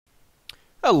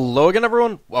Hello again,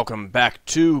 everyone. Welcome back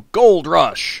to Gold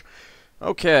Rush.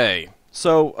 Okay,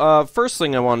 so first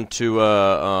thing I wanted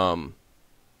to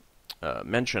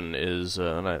mention is,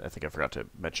 and I think I forgot to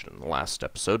mention in the last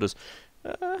episode, is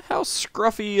how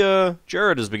scruffy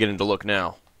Jerrod is beginning to look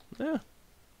now. Yeah.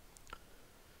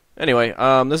 Anyway,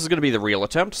 this is going to be the real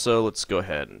attempt, so let's go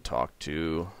ahead and talk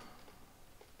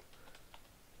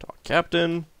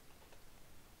Captain.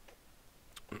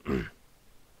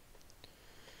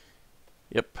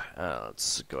 Yep,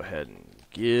 let's go ahead and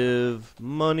give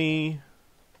money.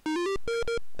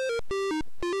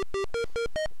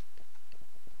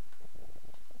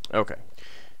 Okay.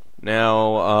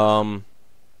 Now, I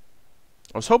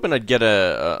was hoping I'd get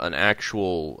an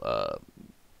actual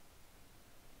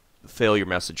failure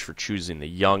message for choosing the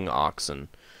young oxen,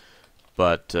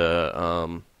 but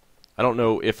I don't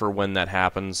know if or when that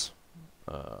happens.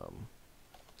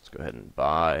 Let's go ahead and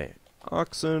buy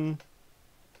oxen.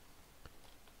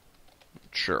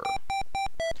 Sure.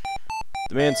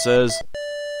 The man says,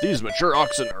 "These mature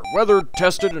oxen are weathered,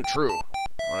 tested, and true.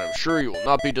 I am sure you will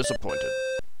not be disappointed.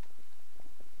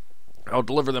 I'll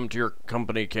deliver them to your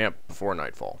company camp before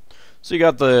nightfall." So you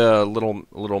got the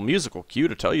little musical cue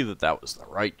to tell you that that was the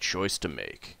right choice to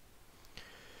make.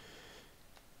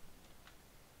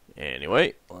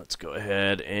 Anyway, let's go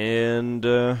ahead and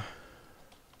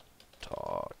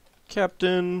talk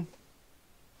Captain.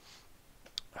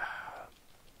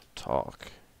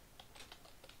 Talk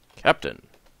Captain.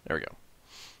 There we go.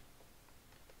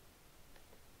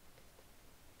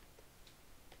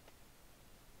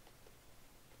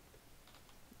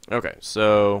 Okay,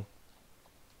 so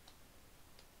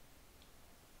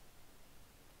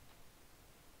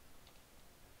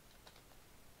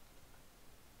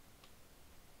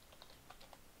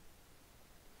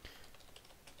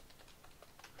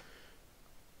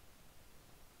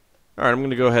alright, I'm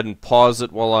going to go ahead and pause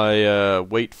it while I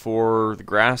wait for the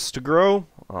grass to grow.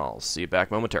 I'll see you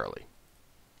back momentarily.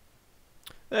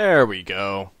 There we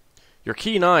go. Your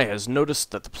keen eye has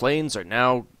noticed that the plains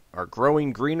are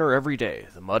growing greener every day.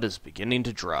 The mud is beginning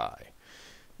to dry.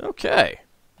 Okay,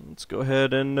 let's go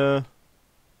ahead and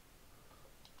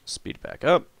speed it back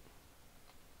up.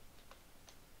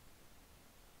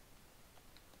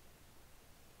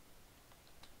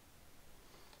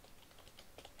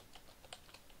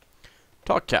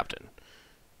 Talk Captain.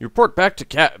 You report back to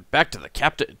Captain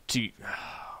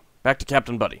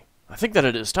Buddy. I think that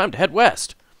it is time to head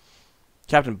west.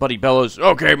 Captain Buddy bellows,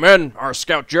 "Okay, men, our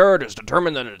scout Jerrod is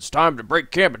determined that it's time to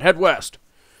break camp and head west.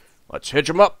 Let's hitch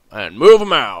 'em up and move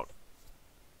 'em out."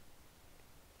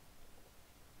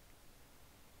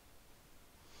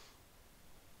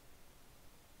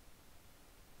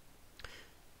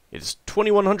 It is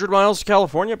 2,100 miles to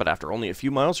California, but after only a few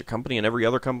miles, your company and every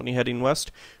other company heading west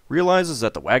realizes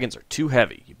that the wagons are too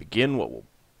heavy. You begin what will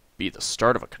be the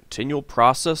start of a continual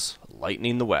process,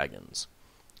 lightening the wagons.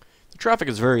 The traffic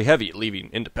is very heavy leaving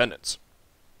Independence.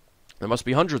 There must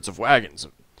be hundreds of wagons,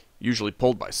 usually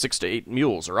pulled by 6 to 8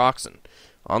 mules or oxen,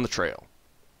 on the trail.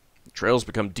 The trails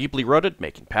become deeply rutted,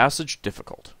 making passage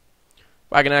difficult.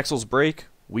 Wagon axles break,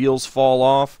 wheels fall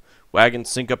off, wagons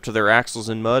sink up to their axles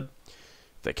in mud.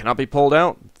 If they cannot be pulled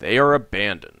out, they are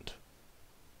abandoned.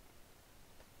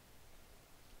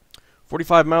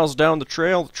 45 miles down the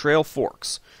trail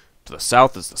forks. To the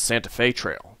south is the Santa Fe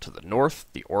Trail. To the north,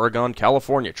 the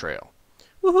Oregon-California Trail.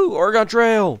 Woohoo, Oregon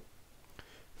Trail!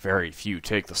 Very few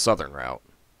take the southern route.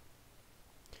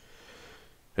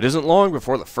 It isn't long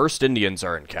before the first Indians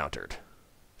are encountered.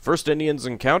 The first Indians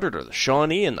encountered are the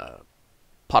Shawnee and the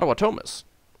Potawatomis.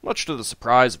 Much to the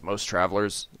surprise of most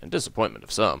travelers, and disappointment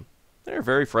of some, they are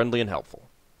very friendly and helpful.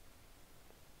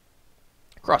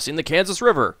 Crossing the Kansas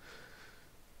River.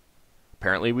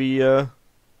 Apparently we,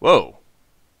 whoa.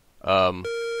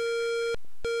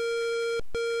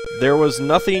 There was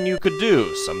nothing you could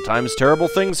do. Sometimes terrible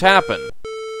things happen.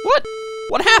 What?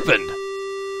 What happened?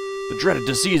 The dreaded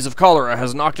disease of cholera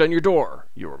has knocked on your door.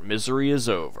 Your misery is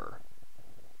over.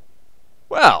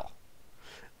 Well,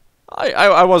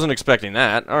 I wasn't expecting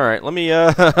that. Alright, let me,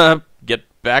 get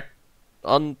back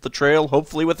on the trail,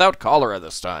 hopefully without cholera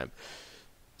this time.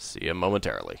 See you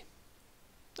momentarily.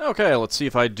 Okay, let's see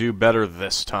if I do better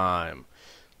this time.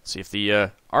 See if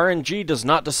the RNG does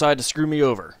not decide to screw me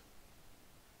over.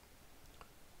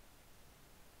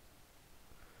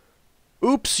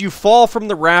 Oops, you fall from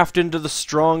the raft into the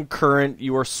strong current.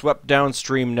 You are swept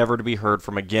downstream, never to be heard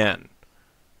from again.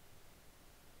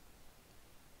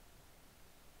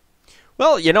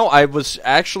 Well, you know, I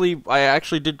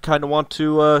actually did kind of want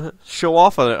to show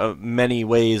off many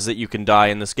ways that you can die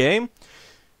in this game.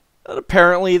 And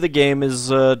apparently the game has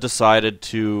decided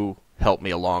to help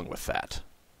me along with that.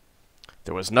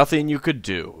 There was nothing you could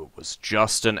do. It was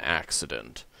just an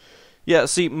accident. Yeah,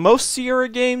 see, most Sierra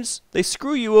games, they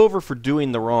screw you over for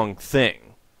doing the wrong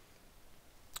thing.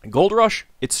 Gold Rush,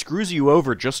 it screws you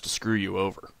over just to screw you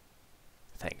over.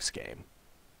 Thanks, game.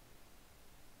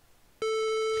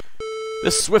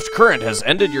 This swift current has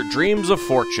ended your dreams of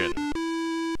fortune.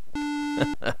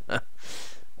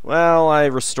 Well,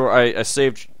 I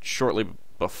saved shortly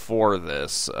before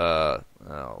this. I'd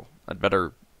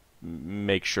better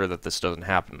make sure that this doesn't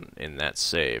happen in that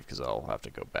save, because I'll have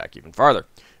to go back even farther.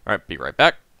 Alright, be right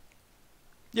back.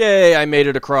 Yay, I made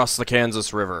it across the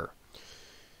Kansas River.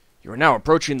 You are now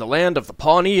approaching the land of the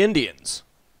Pawnee Indians.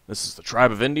 This is the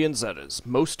tribe of Indians that is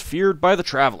most feared by the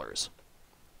travelers.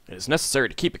 It is necessary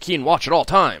to keep a keen watch at all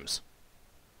times.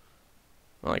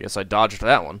 Well, I guess I dodged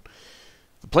that one.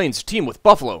 The plains teem with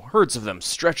buffalo. Herds of them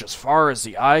stretch as far as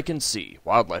the eye can see.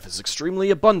 Wildlife is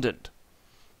extremely abundant.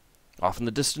 Off in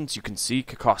the distance, you can see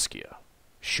Kakoskia,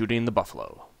 shooting the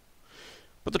buffalo.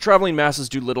 But the traveling masses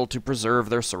do little to preserve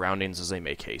their surroundings as they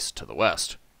make haste to the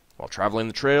west. While traveling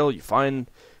the trail, you find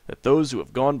that those who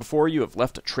have gone before you have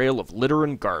left a trail of litter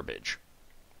and garbage.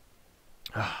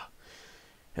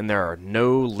 And there are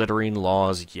no littering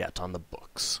laws yet on the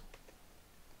books.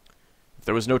 If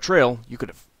there was no trail, you could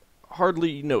have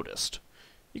hardly noticed.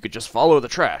 You could just follow the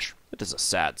trash. It is a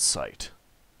sad sight.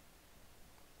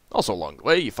 Also along the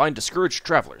way, you find discouraged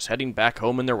travelers heading back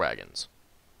home in their wagons.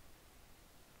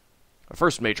 The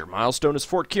first major milestone is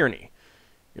Fort Kearny.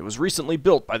 It was recently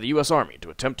built by the U.S. Army to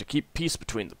attempt to keep peace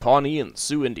between the Pawnee and the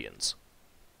Sioux Indians.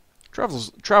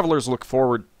 Travelers look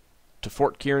forward to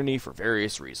Fort Kearny for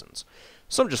various reasons.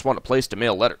 Some just want a place to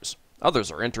mail letters.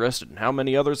 Others are interested in how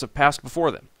many others have passed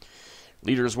before them.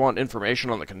 Leaders want information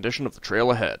on the condition of the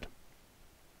trail ahead.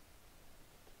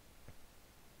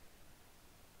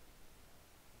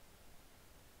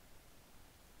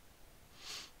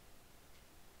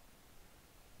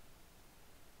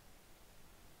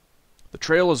 The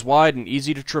trail is wide and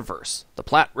easy to traverse. The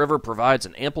Platte River provides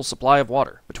an ample supply of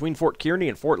water. Between Fort Kearny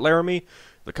and Fort Laramie,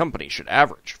 the company should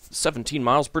average 17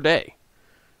 miles per day.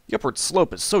 The upward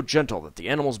slope is so gentle that the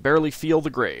animals barely feel the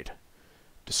grade.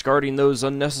 Discarding those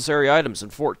unnecessary items in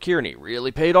Fort Kearny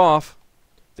really paid off.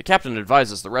 The captain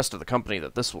advises the rest of the company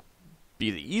that this will be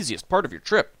the easiest part of your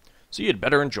trip, so you'd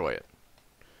better enjoy it.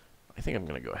 I think I'm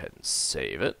going to go ahead and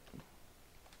save it.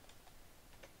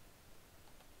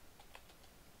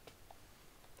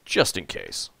 Just in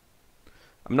case.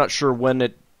 I'm not sure when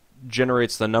it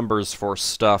generates the numbers for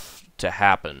stuff to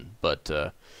happen, but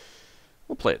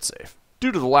we'll play it safe.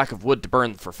 Due to the lack of wood to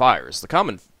burn for fires, the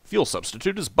common fuel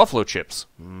substitute is buffalo chips.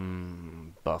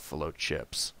 Buffalo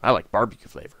chips. I like barbecue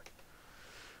flavor.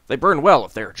 They burn well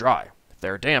if they are dry. If they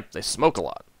are damp, they smoke a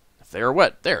lot. If they are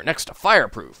wet, they are next to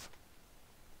fireproof.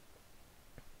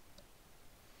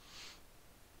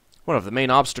 One of the main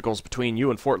obstacles between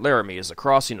you and Fort Laramie is the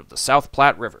crossing of the South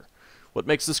Platte River. What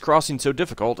makes this crossing so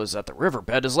difficult is that the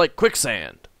riverbed is like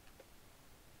quicksand.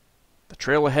 The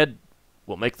trail ahead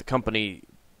will take the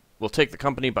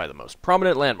company by the most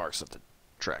prominent landmarks of the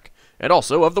trek, and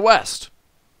also of the west.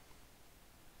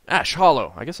 Ash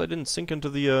Hollow. I guess I didn't sink into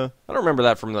the, I don't remember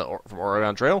that from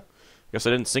Oregon Trail. I guess I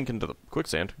didn't sink into the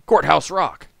quicksand. Courthouse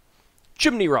Rock.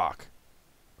 Chimney Rock.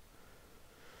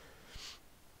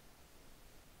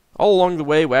 All along the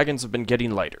way, wagons have been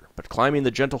getting lighter, but climbing the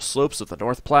gentle slopes of the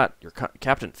North Platte, your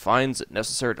captain finds it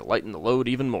necessary to lighten the load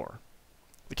even more.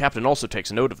 The captain also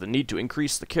takes note of the need to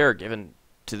increase the care given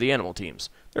to the animal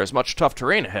teams. There is much tough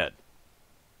terrain ahead.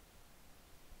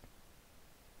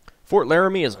 Fort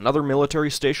Laramie is another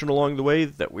military station along the way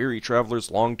that weary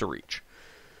travelers long to reach.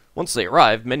 Once they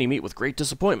arrive, many meet with great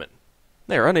disappointment.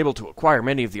 They are unable to acquire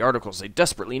many of the articles they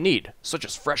desperately need, such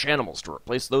as fresh animals to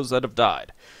replace those that have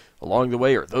died. Along the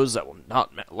way are those that will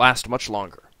not last much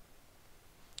longer.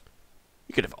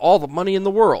 You could have all the money in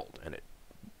the world, and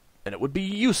it would be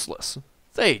useless.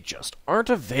 They just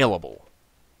aren't available.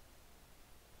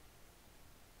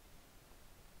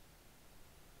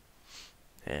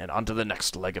 And on to the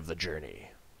next leg of the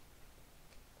journey.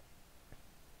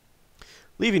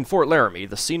 Leaving Fort Laramie,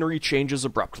 the scenery changes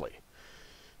abruptly.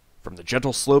 From the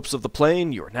gentle slopes of the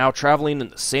plain, you are now traveling in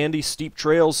the sandy, steep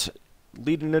trails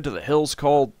leading into the hills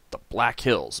called the Black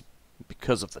Hills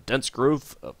because of the dense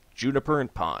growth of juniper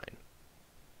and pine.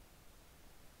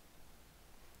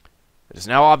 It is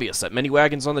now obvious that many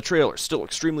wagons on the trail are still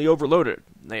extremely overloaded,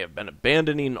 and they have been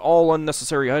abandoning all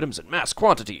unnecessary items in mass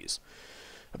quantities.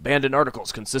 Abandoned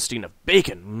articles consisting of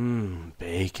bacon,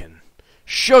 bacon,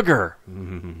 sugar,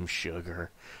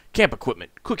 sugar, camp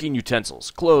equipment, cooking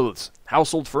utensils, clothes,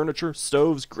 household furniture,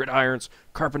 stoves, gridirons,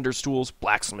 carpenter's tools,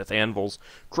 blacksmith anvils,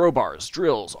 crowbars,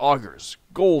 drills, augers,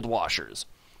 gold washers,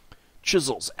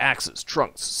 chisels, axes,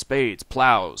 trunks, spades,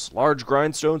 plows, large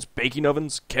grindstones, baking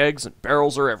ovens, kegs, and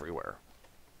barrels are everywhere.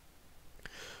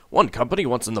 One company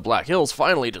once in the Black Hills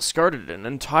finally discarded an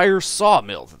entire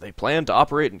sawmill that they planned to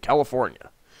operate in California.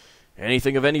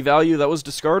 Anything of any value that was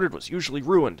discarded was usually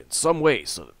ruined in some way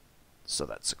so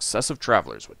that successive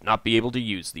travelers would not be able to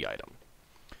use the item.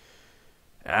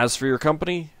 As for your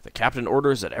company, the captain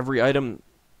orders that every item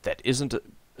that isn't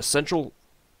essential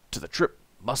to the trip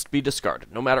must be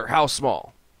discarded, no matter how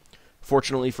small.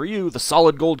 Fortunately for you, the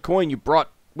solid gold coin you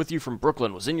brought with you from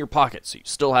Brooklyn was in your pocket, so you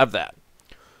still have that.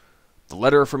 The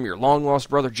letter from your long-lost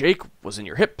brother Jake was in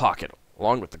your hip pocket,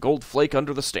 along with the gold flake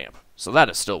under the stamp, so that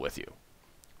is still with you.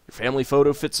 Your family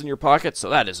photo fits in your pocket, so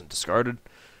that isn't discarded.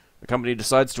 The company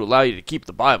decides to allow you to keep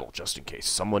the Bible, just in case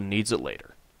someone needs it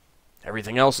later.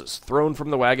 Everything else is thrown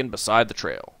from the wagon beside the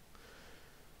trail.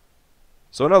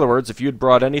 So in other words, if you'd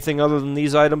brought anything other than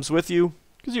these items with you,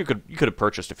 because you could have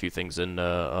purchased a few things in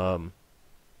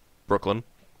Brooklyn,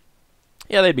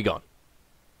 yeah, they'd be gone.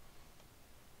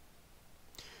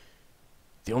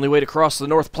 The only way to cross the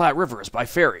North Platte River is by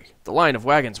ferry. The line of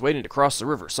wagons waiting to cross the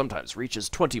river sometimes reaches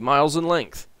 20 miles in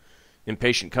length.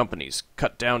 Impatient companies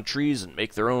cut down trees and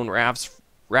make their own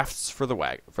rafts for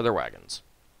their wagons.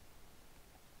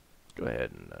 Go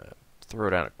ahead and throw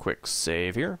down a quick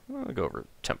save here. I'll go over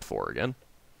Temp 4 again.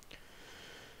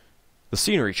 The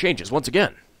scenery changes once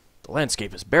again. The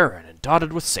landscape is barren and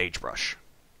dotted with sagebrush.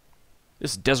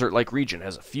 This desert-like region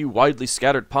has a few widely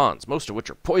scattered ponds, most of which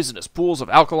are poisonous pools of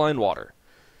alkaline water.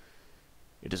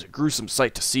 It is a gruesome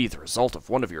sight to see the result of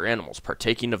one of your animals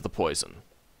partaking of the poison.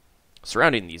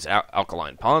 Surrounding these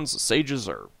alkaline ponds, the sages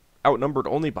are outnumbered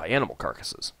only by animal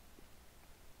carcasses.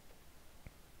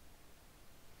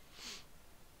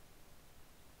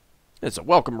 It's a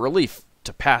welcome relief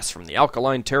to pass from the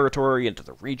alkaline territory into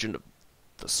the region of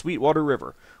the Sweetwater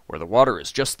River, where the water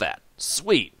is just that,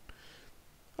 sweet.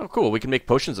 Oh, cool, we can make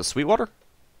potions of sweet water?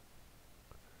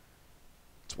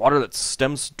 It's water that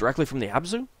stems directly from the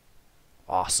Abzu?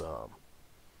 Awesome.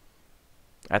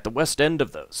 At the west end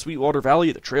of the Sweetwater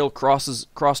Valley, the trail crossed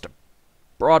a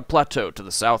broad plateau to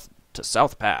the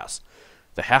South Pass,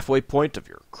 the halfway point of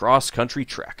your cross-country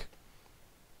trek.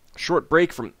 A short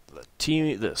break from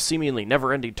the seemingly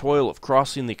never-ending toil of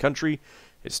crossing the country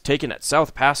is taken at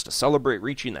South Pass to celebrate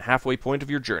reaching the halfway point of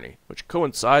your journey, which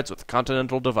coincides with the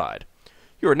Continental Divide.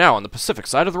 You are now on the Pacific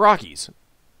side of the Rockies.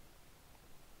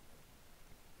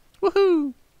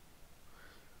 Woohoo!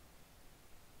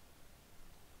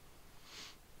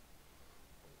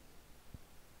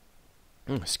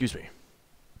 Excuse me.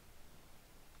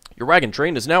 Your wagon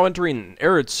train is now entering an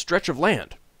arid stretch of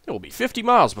land. It will be 50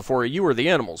 miles before you or the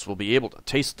animals will be able to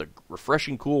taste the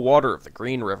refreshing cool water of the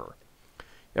Green River.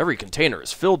 Every container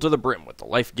is filled to the brim with the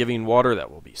life-giving water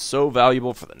that will be so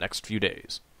valuable for the next few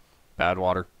days. Bad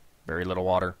water, very little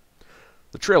water.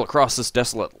 The trail across this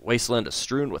desolate wasteland is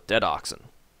strewn with dead oxen.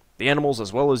 The animals,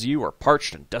 as well as you, are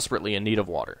parched and desperately in need of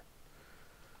water.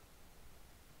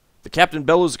 The captain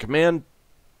bellows a command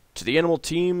to the animal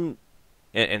team,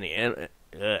 and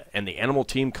the animal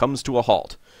team comes to a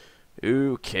halt.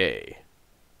 Okay,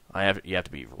 you have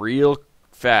to be real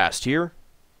fast here.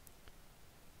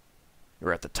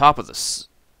 You're at the top of the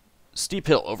steep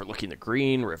hill overlooking the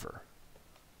Green River.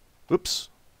 Oops.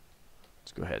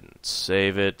 Let's go ahead and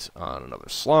save it on another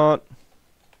slot.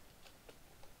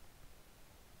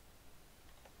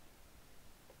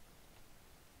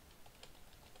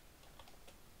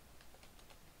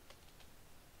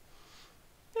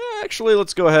 Actually,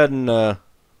 let's go ahead and the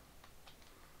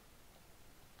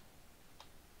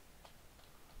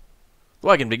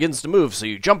wagon begins to move, so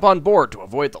you jump on board to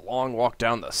avoid the long walk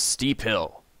down the steep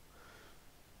hill.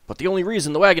 But the only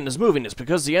reason the wagon is moving is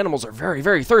because the animals are very,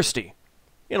 very thirsty.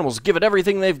 The animals give it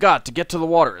everything they've got to get to the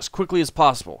water as quickly as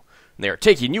possible, and they are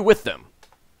taking you with them.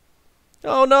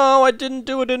 Oh no, I didn't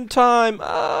do it in time.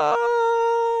 Whee!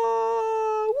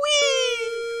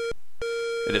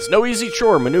 It is no easy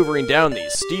chore maneuvering down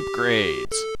these steep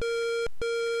grades.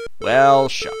 Well,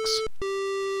 shucks.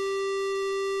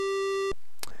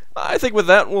 I think with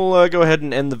that, we'll go ahead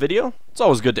and end the video. It's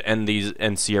always good to end these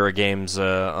Sierra games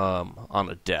on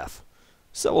a death.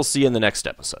 So we'll see you in the next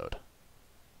episode.